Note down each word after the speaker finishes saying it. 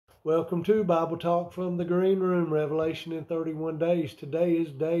Welcome to Bible Talk from the Green Room, Revelation in 31 Days. Today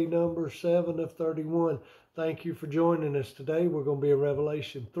is day number 7 of 31. Thank you for joining us today. We're going to be in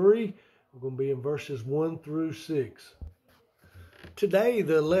Revelation 3. We're going to be in verses 1 through 6. Today,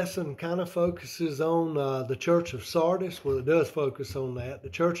 the lesson kind of focuses on the Church of Sardis. Well, it does focus on that, the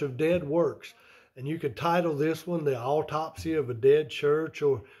Church of Dead Works. And you could title this one, The Autopsy of a Dead Church,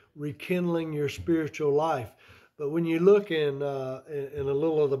 or Rekindling Your Spiritual Life. But when you look in a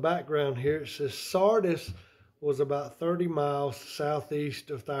little of the background here, it says Sardis was about 30 miles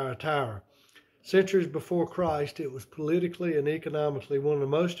southeast of Thyatira. Centuries before Christ, it was politically and economically one of the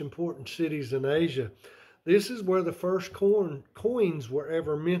most important cities in Asia. This is where the first coins were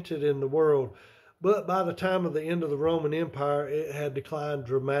ever minted in the world. But by the time of the end of the Roman Empire, it had declined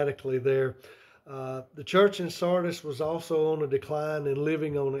dramatically there. The church in Sardis was also on a decline and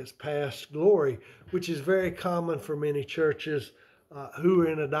living on its past glory, which is very common for many churches who are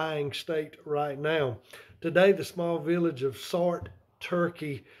in a dying state right now. Today, the small village of Sart,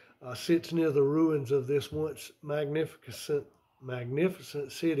 Turkey, sits near the ruins of this once magnificent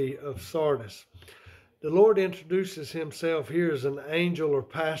city of Sardis. The Lord introduces himself here as an angel or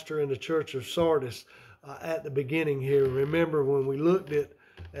pastor in the church of Sardis at the beginning here. Remember when we looked at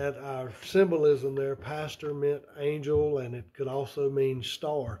our symbolism there, pastor meant angel, and it could also mean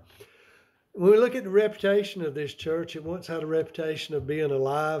star. When we look at the reputation of this church, it once had a reputation of being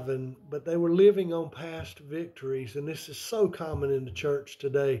alive, but they were living on past victories, and this is so common in the church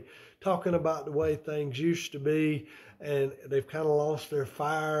today, talking about the way things used to be, and they've kind of lost their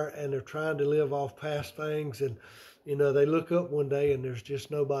fire, and they're trying to live off past things, and they look up one day and there's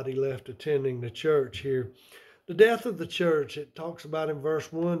just nobody left attending the church here. The death of the church, it talks about in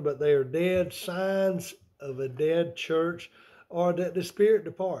verse 1, but they are dead, signs of a dead church, or that the Spirit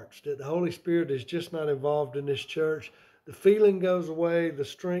departs, that the Holy Spirit is just not involved in this church. The feeling goes away, the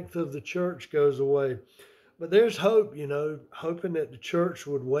strength of the church goes away. But there's hope, hoping that the church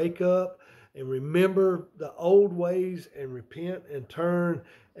would wake up and remember the old ways and repent and turn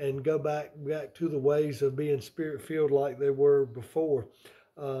and go back to the ways of being Spirit-filled like they were before.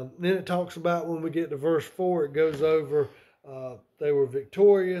 Then it talks about when we get to verse 4, it goes over they were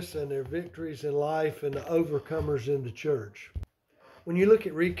victorious and their victories in life and the overcomers in the church. When you look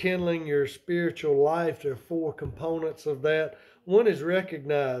at rekindling your spiritual life, there are 4 components of that. One is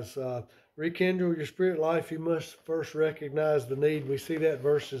recognize. Rekindle your spirit life, you must first recognize the need. We see that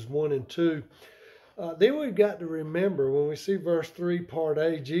verses 1 and 2. Then we've got to remember, when we see verse 3, part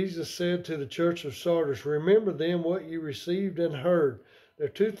A, Jesus said to the church of Sardis, remember then what you received and heard. There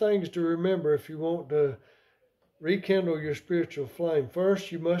are 2 things to remember if you want to rekindle your spiritual flame.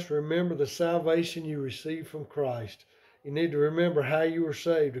 First, you must remember the salvation you received from Christ. You need to remember how you were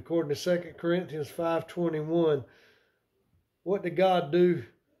saved. According to 2 Corinthians 5:21, what did God do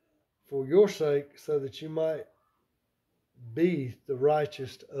for your sake so that you might be the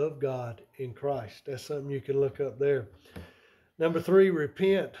righteous of God in Christ? That's something you can look up there. Number 3,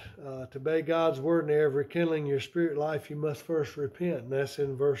 repent. To obey God's word in the area of rekindling your spirit life, you must first repent. And that's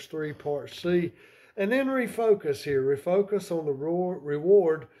in verse 3, part C. And then refocus here. Refocus on the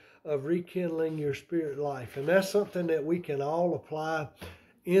reward of rekindling your spirit life. And that's something that we can all apply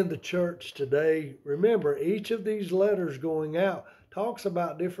in the church today. Remember, each of these letters going out talks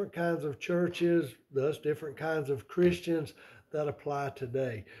about different kinds of churches, thus different kinds of Christians that apply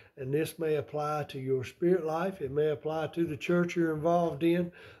today. And this may apply to your spirit life. It may apply to the church you're involved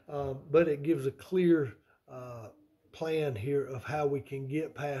in, but it gives a clear plan here of how we can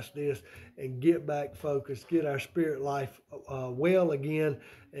get past this and get back focused, get our spirit life well again,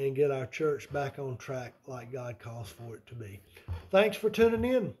 and get our church back on track like God calls for it to be. Thanks for tuning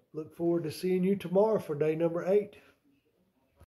in. Look forward to seeing you tomorrow for day number 8.